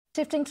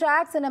Shifting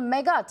tracks in a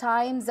Mega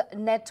Times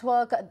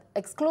Network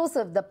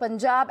exclusive, the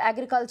Punjab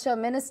Agriculture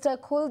Minister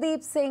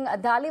Kuldeep Singh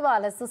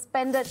Dhaliwal has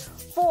suspended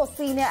 4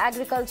 senior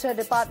Agriculture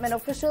Department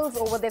officials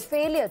over their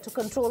failure to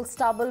control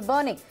stubble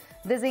burning.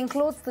 This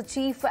includes the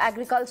Chief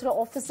Agriculture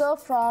Officer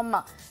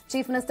from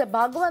Chief Minister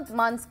Bhagwant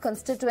Mann's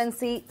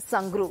constituency,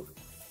 Sangrur.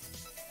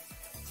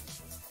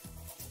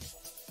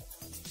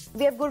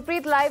 We have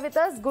Gurpreet live with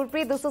us.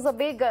 Gurpreet, this is a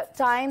big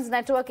Times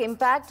Network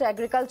impact.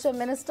 Agriculture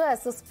Minister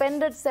has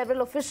suspended several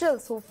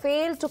officials who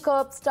failed to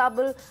curb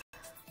stubble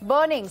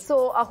burning.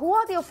 So, who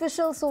are the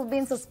officials who've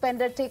been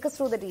suspended? Take us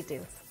through the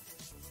details.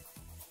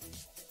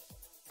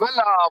 Well,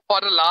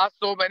 for the last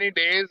so many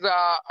days,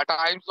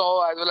 Times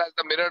Now as well as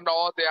the Mirror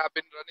Now, they have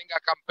been running a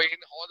campaign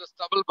how the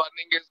stubble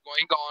burning is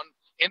going on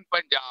in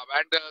Punjab.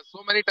 And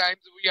so many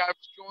times we have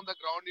shown the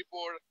ground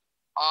report.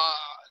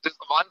 This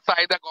one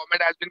side, the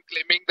government has been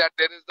claiming that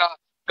there is a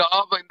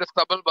curve in the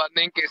stubble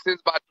burning cases,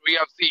 but we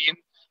have seen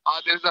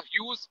there is a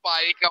huge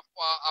spike of,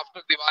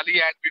 after Diwali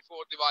and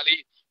before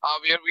Diwali,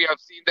 where we have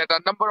seen that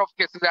a number of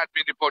cases have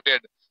been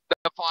reported.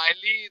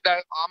 Finally, the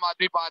Aam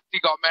Aadmi Party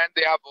government,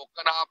 they have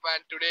woken up,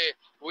 and today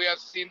we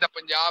have seen the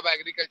Punjab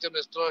Agriculture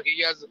Minister.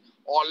 He has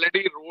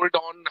already rolled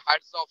on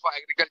heads of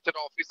agriculture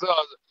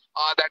officers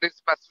that is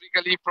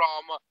specifically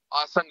from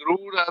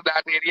Sangrur.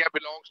 That area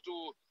belongs to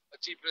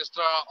Chief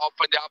Minister of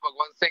Punjab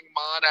Bhagwant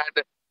Mann,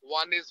 and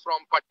one is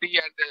from Patti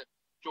and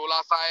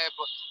Chola Sahib.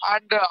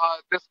 And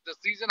this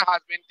decision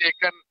has been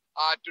taken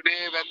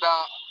today when the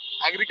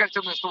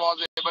Agriculture Minister was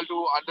able to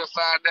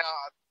understand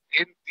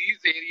in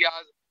these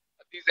areas,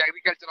 these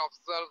agriculture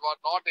officers were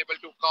not able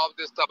to curb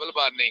this stubble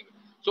burning.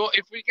 So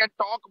if we can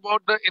talk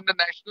about in the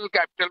national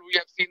capital, we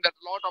have seen that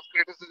a lot of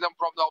criticism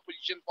from the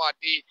opposition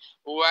party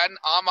when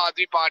Aam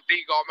Aadmi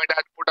Party government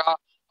had put a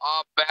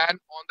ban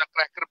on the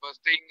cracker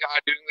bursting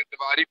during the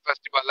Diwali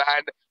festival.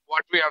 And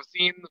what we have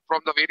seen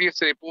from the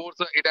various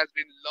reports, it has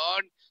been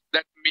learned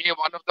that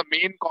one of the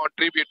main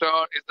contributor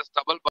is the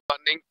stubble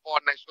burning for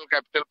national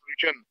capital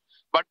pollution.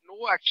 But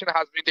no action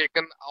has been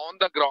taken on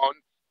the ground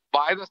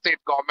by the state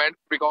government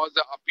because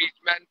the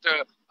appeasement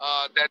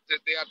that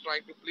they are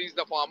trying to please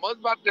the farmers.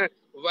 But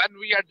when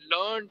we had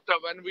learned,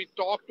 when we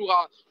talked to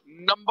a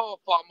number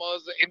of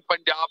farmers in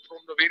Punjab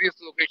from the various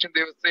locations,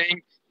 they were saying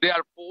they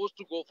are forced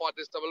to go for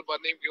this stubble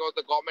burning because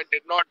the government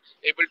did not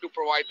able to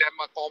provide them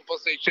a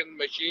compensation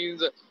machines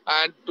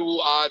and to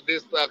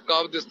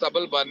curb this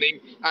stubble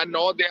burning. And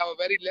now they have a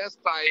very less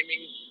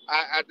timing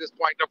at this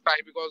point of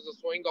time because the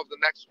sowing of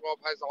the next crop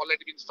has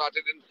already been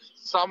started in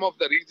some of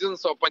the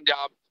regions of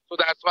Punjab. So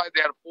that's why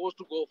they are forced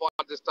to go for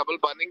this stubble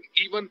burning.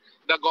 Even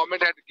the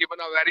government had given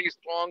a very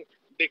strong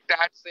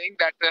diktat saying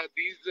that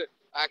these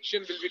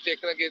action will be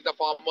taken against the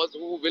farmers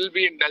who will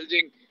be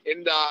indulging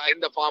in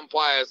the farm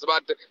fires.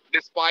 But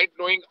despite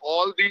knowing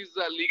all these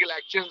legal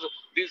actions,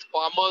 these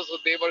farmers,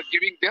 they were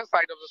giving their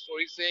side of the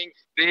story, saying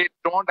they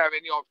don't have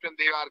any option.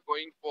 They are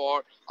going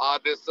for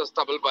this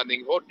stubble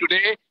burning. So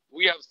today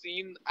we have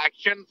seen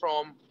action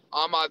from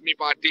Aam Aadmi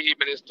Party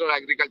Minister,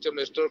 Agriculture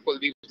Minister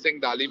Kuldeep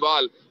Singh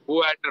Dhaliwal,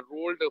 who had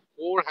rolled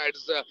 4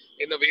 heads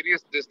in the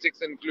various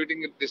districts,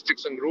 including District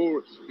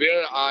Sangrur,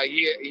 where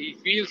he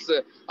feels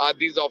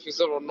these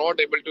officers are not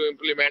able to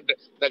implement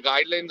the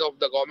guidelines of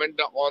the government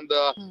on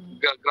the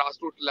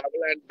grassroots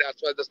level, and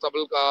that's why the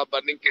stubble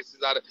burning cases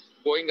are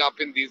going up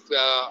in these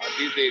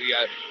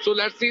areas. So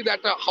let's see that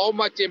how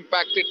much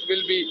impact it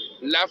will be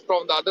left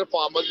on the other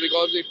farmers,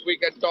 because if we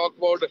can talk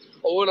about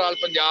overall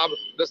Punjab,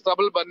 the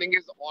stubble burning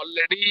is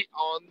already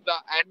on the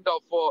end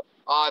of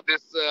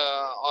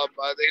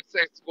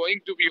it's going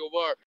to be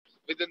over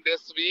within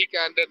this week,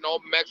 and now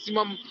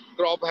maximum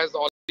crop has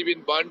already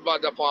been burned by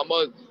the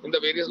farmers in the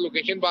various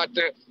locations. But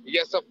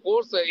yes, of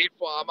course, if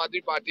Aam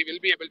Aadmi Party will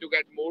be able to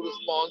get more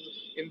response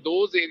in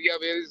those areas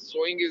where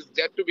sowing is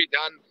yet to be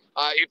done,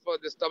 if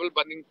the stubble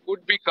burning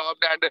could be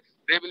curbed and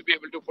they will be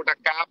able to put a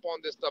cap on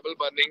the stubble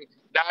burning,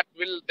 that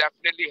will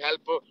definitely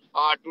help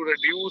to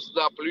reduce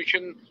the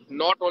pollution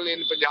not only in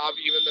Punjab,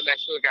 even the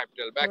national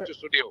capital. Back to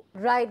studio.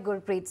 Right,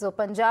 Gurpreet. So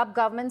Punjab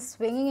government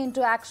swinging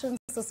into action,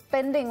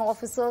 suspending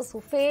officers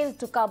who failed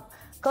to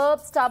curb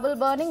stubble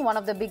burning, one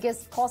of the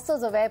biggest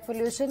causes of air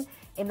pollution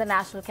in the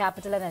national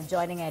capital and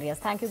adjoining areas.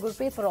 Thank you,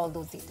 Gurpreet, for all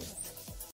those details.